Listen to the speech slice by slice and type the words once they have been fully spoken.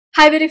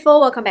Hi beautiful,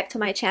 welcome back to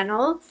my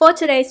channel. For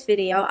today's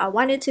video, I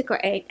wanted to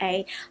create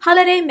a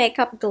holiday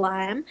makeup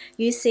glam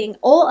using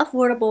all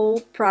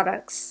affordable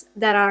products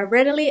that are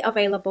readily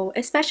available,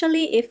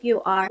 especially if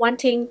you are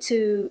wanting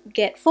to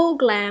get full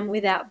glam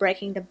without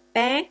breaking the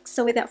bank.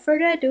 So without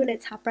further ado,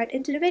 let's hop right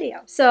into the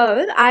video.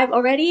 So I've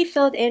already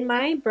filled in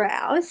my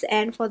brows,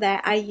 and for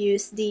that I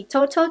used the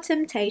Total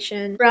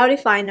Temptation Brow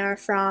Definer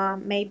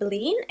from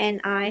Maybelline,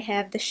 and I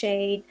have the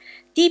shade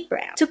Deep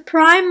Brown. To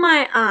prime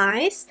my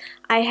eyes,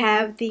 I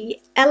have the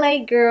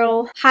LA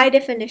Girl High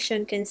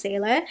Definition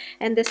Concealer,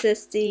 and this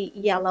is the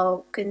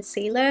yellow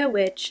concealer,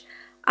 which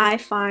I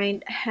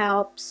find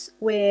helps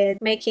with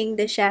making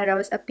the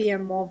shadows appear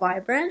more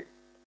vibrant.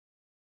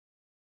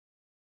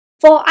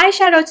 For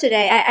eyeshadow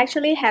today, I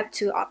actually have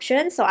two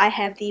options. So I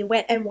have the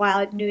Wet n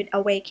Wild Nude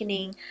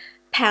Awakening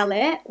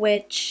palette,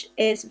 which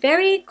is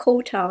very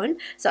cool tone,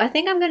 so I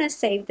think I'm gonna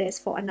save this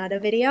for another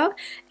video.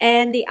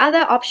 And the other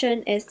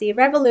option is the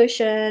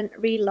Revolution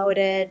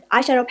Reloaded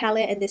eyeshadow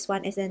palette, and this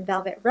one is in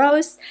Velvet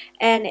Rose,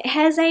 and it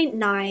has a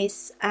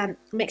nice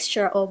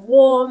mixture of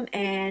warm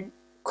and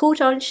cool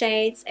tone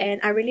shades, and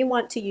I really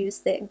want to use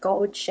the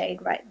gold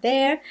shade right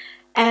there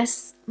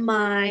as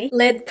my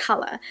lid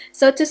color.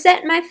 So to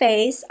set my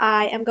face,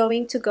 I am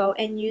going to go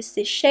and use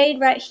this shade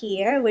right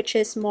here, which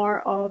is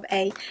more of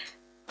a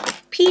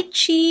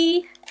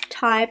peachy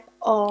type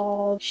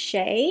of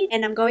shade,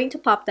 and I'm going to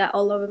pop that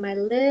all over my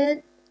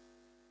lid.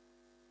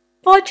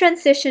 For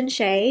transition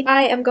shade,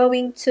 I am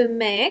going to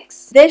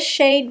mix this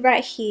shade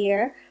right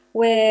here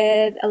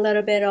with a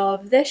little bit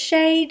of this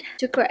shade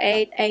to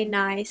create a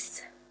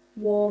nice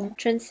warm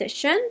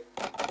transition.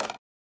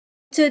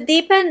 To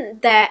deepen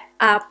that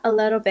up a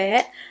little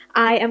bit,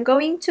 I am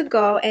going to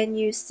go and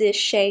use this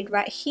shade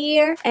right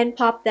here and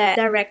pop that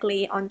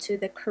directly onto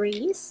the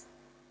crease.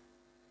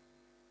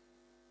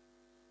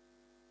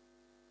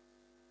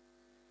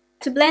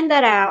 To blend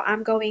that out,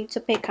 I'm going to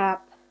pick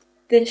up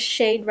this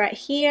shade right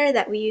here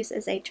that we use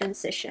as a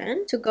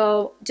transition to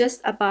go just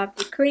above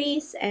the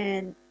crease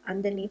and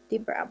underneath the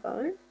brow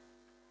bone.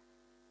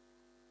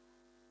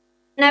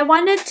 And I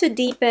wanted to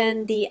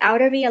deepen the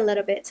outer V a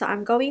little bit, so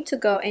I'm going to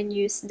go and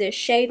use this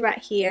shade right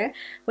here,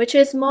 which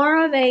is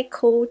more of a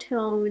cool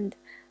toned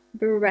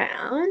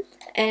brown,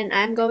 and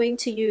I'm going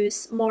to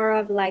use more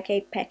of like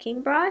a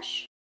pecking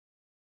brush.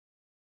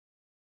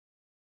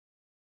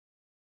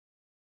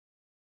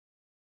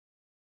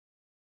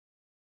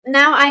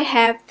 Now I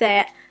have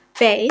that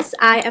base,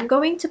 I am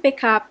going to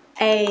pick up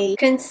a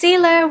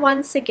concealer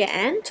once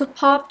again to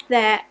pop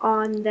that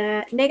on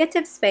the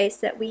negative space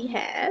that we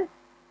have.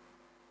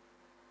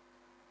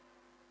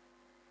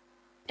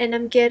 And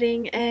I'm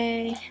getting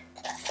a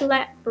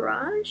flat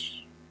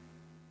brush,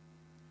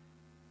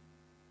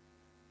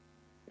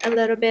 a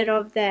little bit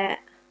of that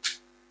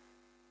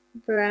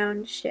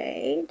brown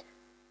shade.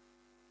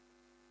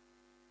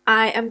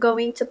 I am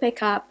going to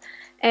pick up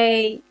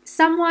a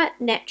somewhat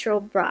natural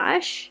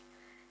brush,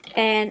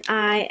 and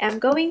I am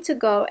going to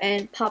go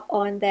and pop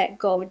on that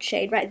gold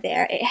shade right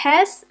there. It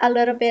has a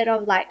little bit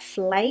of like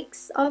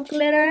flakes of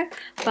glitter,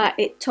 but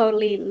it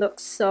totally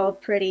looks so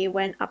pretty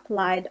when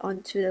applied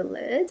onto the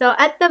lid. So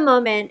at the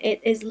moment,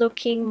 it is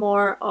looking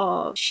more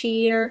of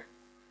sheer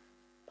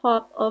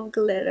pop of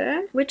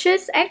glitter, which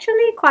is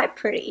actually quite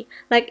pretty.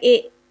 Like,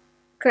 it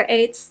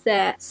creates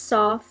that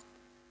soft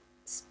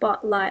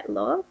spotlight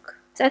look.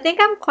 So I think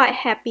I'm quite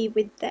happy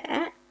with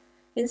that,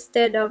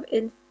 instead of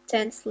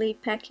intensely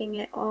packing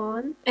it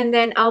on. And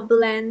then I'll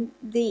blend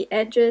the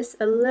edges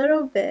a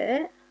little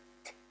bit.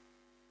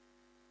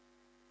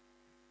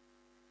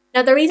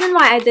 Now the reason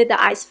why I did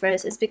the eyes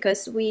first is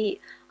because we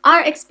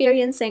are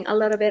experiencing a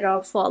little bit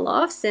of fall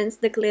off since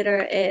the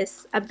glitter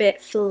is a bit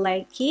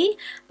flaky,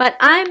 but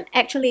I'm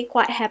actually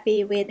quite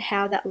happy with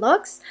how that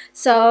looks.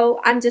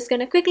 So I'm just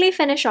gonna quickly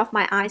finish off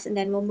my eyes and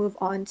then we'll move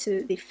on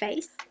to the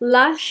face.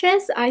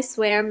 Lashes, I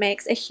swear,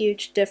 makes a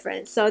huge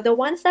difference. So the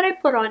ones that I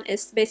put on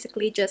is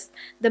basically just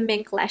the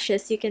mink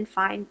lashes you can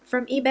find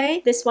from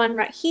eBay. This one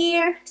right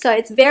here. So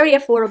it's very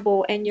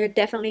affordable and you're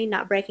definitely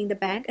not breaking the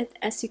bank.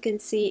 As you can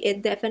see,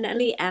 it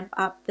definitely amps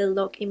up the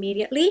look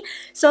immediately.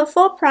 So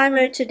for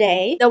primer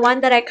today, the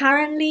one that I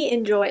currently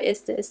enjoy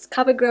is this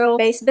CoverGirl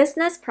Base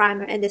Business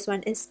Primer, and this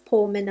one is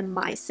pore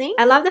minimizing.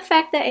 I love the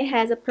fact that it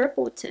has a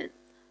purple tint.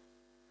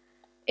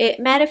 It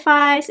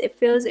mattifies, it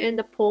fills in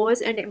the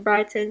pores, and it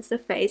brightens the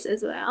face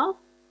as well.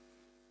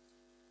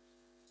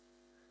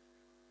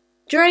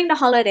 During the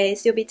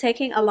holidays, you'll be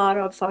taking a lot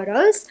of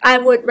photos. I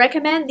would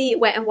recommend the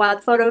Wet n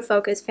Wild Photo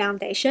Focus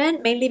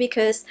Foundation, mainly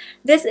because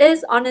this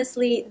is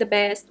honestly the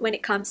best when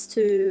it comes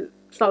to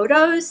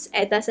photos.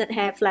 It doesn't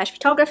have flash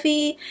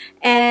photography,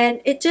 and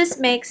it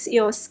just makes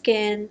your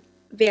skin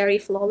very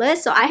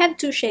flawless. So I have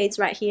two shades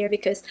right here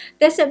because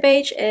Desert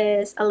Beige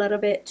is a little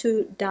bit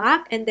too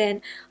dark, and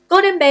then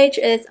Golden Beige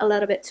is a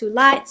little bit too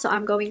light, so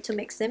I'm going to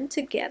mix them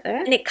together.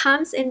 And it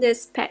comes in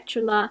this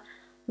spatula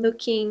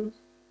looking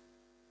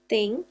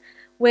thing,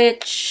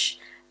 which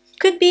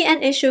could be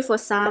an issue for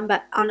some,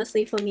 but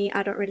honestly for me,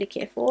 I don't really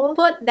care for.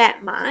 Put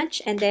that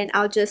much, and then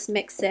I'll just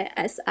mix it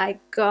as I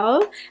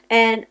go,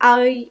 and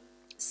I'll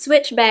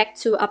switch back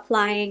to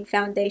applying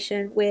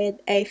foundation with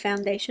a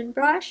foundation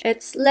brush.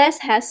 It's less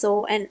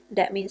hassle, and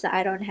that means that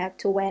I don't have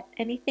to wet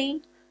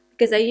anything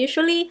because I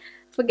usually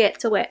forget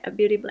to wet a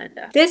beauty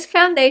blender. This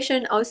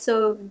foundation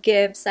also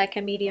gives like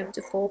a medium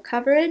to full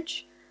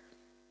coverage,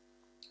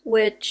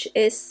 which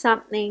is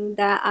something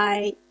that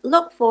I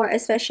look for,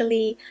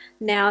 especially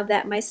now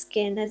that my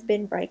skin has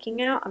been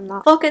breaking out.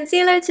 For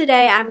concealer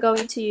today, I'm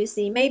going to use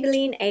the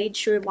Maybelline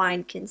Age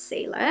Rewind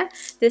Concealer.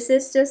 This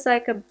is just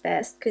like a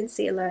best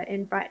concealer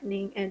in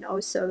brightening and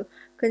also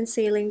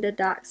concealing the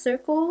dark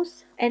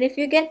circles. And if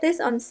you get this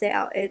on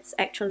sale, it's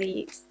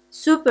actually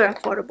super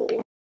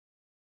affordable.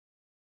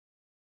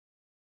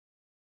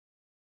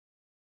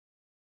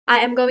 I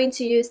am going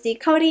to use the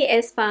Coty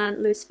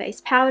Airspun Loose Face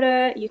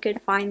Powder. You can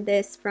find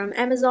this from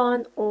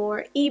Amazon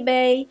or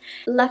eBay.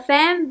 La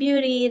Femme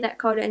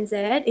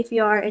Beauty.co.nz, if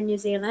you are in New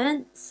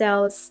Zealand,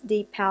 sells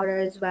the powder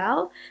as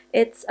well.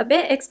 It's a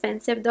bit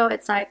expensive though,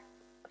 it's like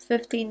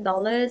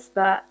 $15,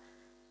 but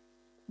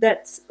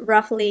that's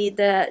roughly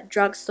the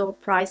drugstore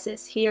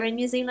prices here in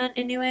New Zealand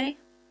anyway.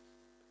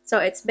 So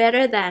it's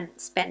better than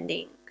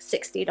spending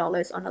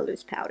 $60 on a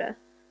loose powder.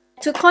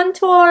 To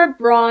contour,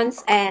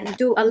 bronze, and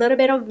do a little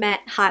bit of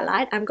matte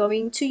highlight, I'm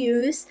going to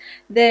use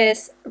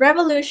this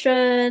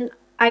Revolution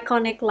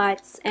Iconic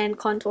Lights and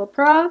Contour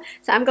Pro.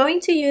 So I'm going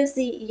to use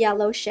the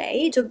yellow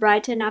shade to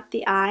brighten up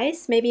the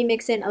eyes, maybe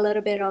mix in a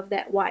little bit of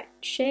that white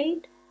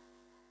shade.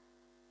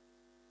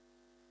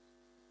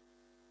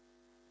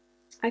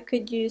 I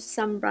could use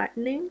some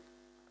brightening.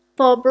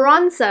 For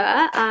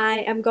bronzer,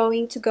 I am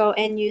going to go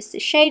and use the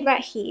shade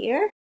right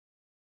here.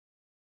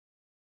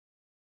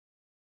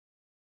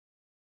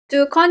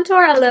 To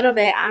contour a little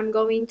bit, I'm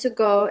going to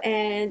go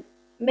and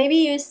maybe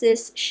use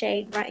this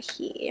shade right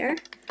here,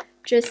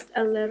 just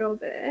a little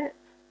bit.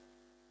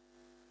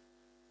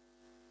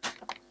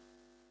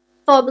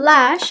 For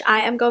blush, I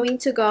am going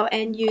to go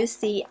and use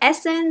the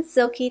Essence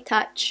Silky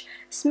Touch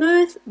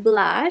Smooth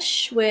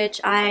Blush,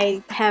 which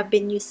I have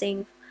been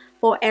using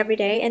for every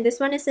day, and this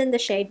one is in the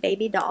shade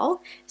Baby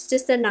Doll. It's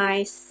just a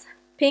nice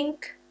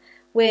pink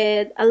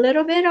with a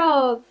little bit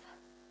of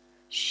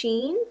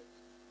sheen.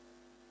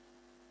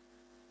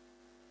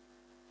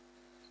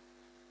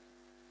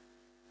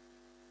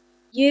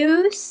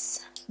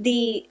 Use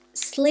the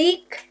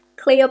sleek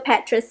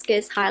Cleopatra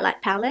Skiz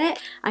Highlight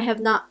Palette. I have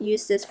not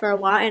used this for a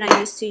while, and I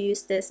used to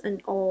use this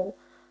in all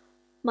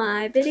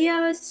my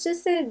videos. It's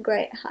just a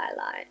great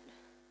highlight.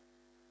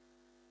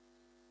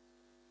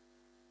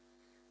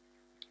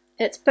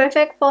 It's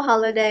perfect for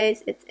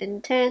holidays. It's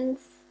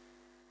intense.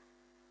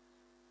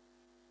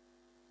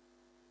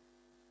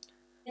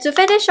 To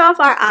finish off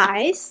our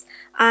eyes,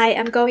 I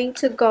am going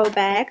to go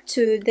back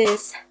to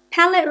this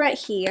palette right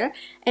here,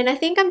 and I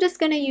think I'm just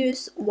gonna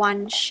use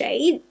one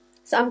shade.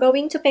 So I'm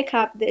going to pick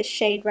up this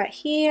shade right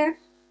here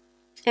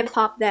and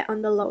pop that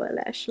on the lower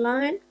lash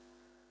line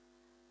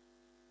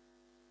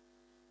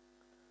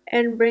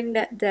and bring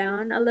that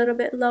down a little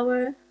bit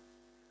lower.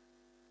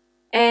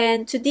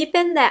 And to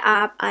deepen that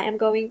up, I am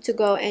going to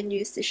go and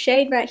use the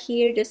shade right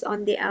here just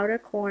on the outer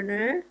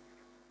corner.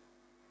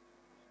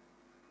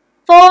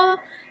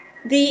 For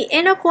the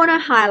inner corner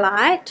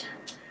highlight,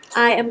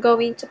 I am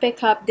going to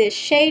pick up this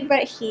shade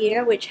right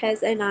here, which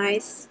has a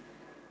nice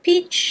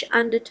peach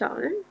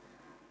undertone.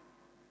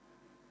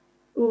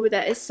 Ooh,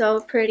 that is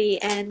so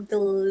pretty and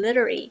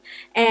glittery.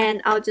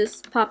 And I'll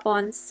just pop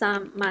on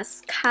some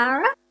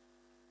mascara.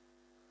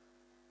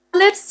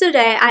 Lips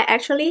today, I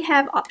actually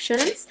have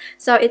options.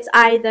 So it's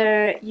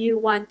either you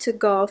want to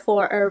go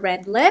for a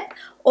red lip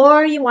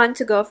or you want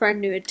to go for a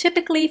nude.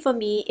 Typically for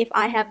me, if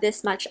I have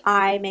this much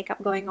eye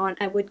makeup going on,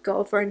 I would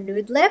go for a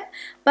nude lip.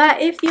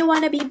 But if you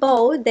want to be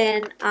bold,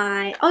 then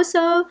I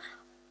also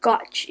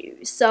got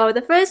you. So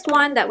the first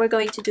one that we're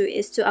going to do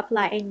is to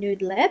apply a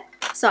nude lip.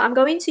 So I'm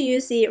going to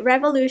use the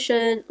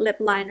Revolution lip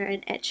liner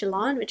in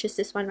Echelon, which is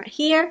this one right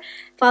here.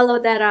 Follow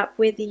that up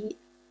with the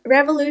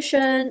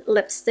Revolution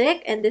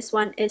lipstick, and this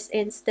one is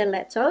in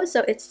Stiletto,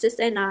 so it's just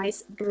a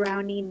nice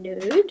brownie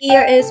nude.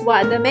 Here is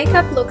what the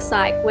makeup looks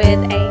like with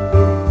a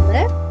nude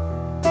lip.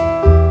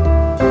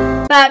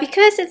 But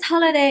because it's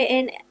holiday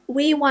and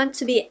we want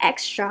to be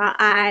extra,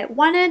 I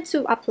wanted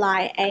to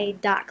apply a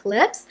dark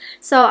lips.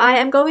 So I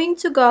am going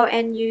to go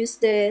and use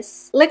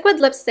this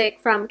liquid lipstick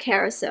from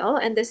Carousel,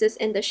 and this is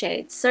in the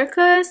shade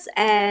Circus,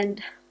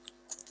 and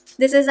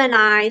this is a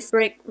nice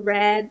brick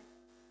red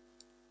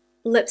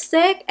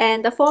lipstick,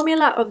 and the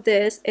formula of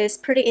this is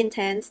pretty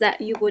intense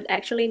that you would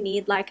actually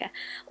need like a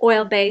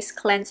oil-based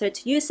cleanser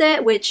to use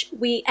it, which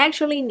we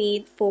actually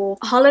need for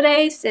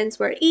holidays since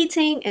we're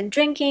eating and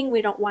drinking.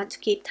 We don't want to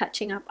keep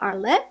touching up our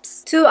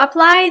lips. To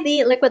apply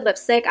the liquid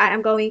lipstick, I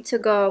am going to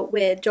go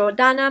with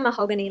Jordana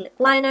Mahogany Lip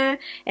Liner,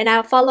 and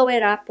I'll follow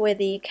it up with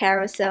the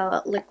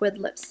Carousel liquid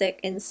lipstick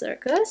in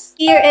Circus.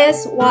 Here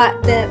is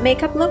what the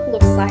makeup look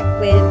looks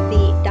like with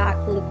the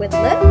dark liquid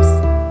lips.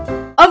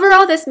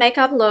 Overall, this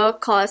makeup look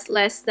cost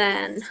less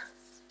than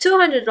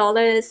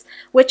 $200,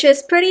 which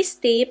is pretty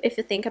steep if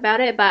you think about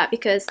it, but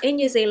because in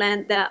New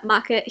Zealand the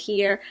market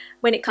here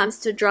when it comes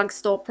to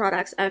drugstore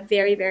products are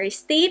very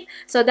steep,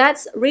 so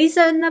that's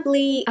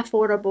reasonably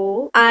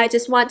affordable. I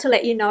just want to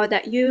let you know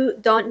that you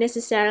don't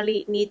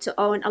necessarily need to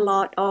own a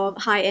lot of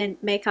high-end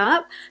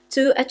makeup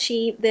to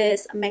achieve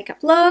this makeup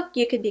look.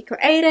 You can be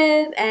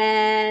creative,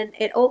 and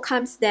it all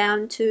comes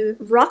down to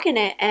rocking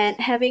it and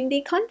having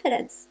the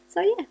confidence.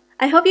 So yeah,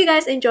 I hope you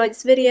guys enjoyed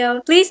this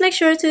video. Please make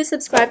sure to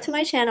subscribe to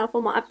my channel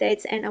for more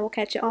updates, and I will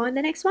catch you on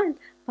the next one.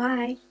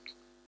 Bye!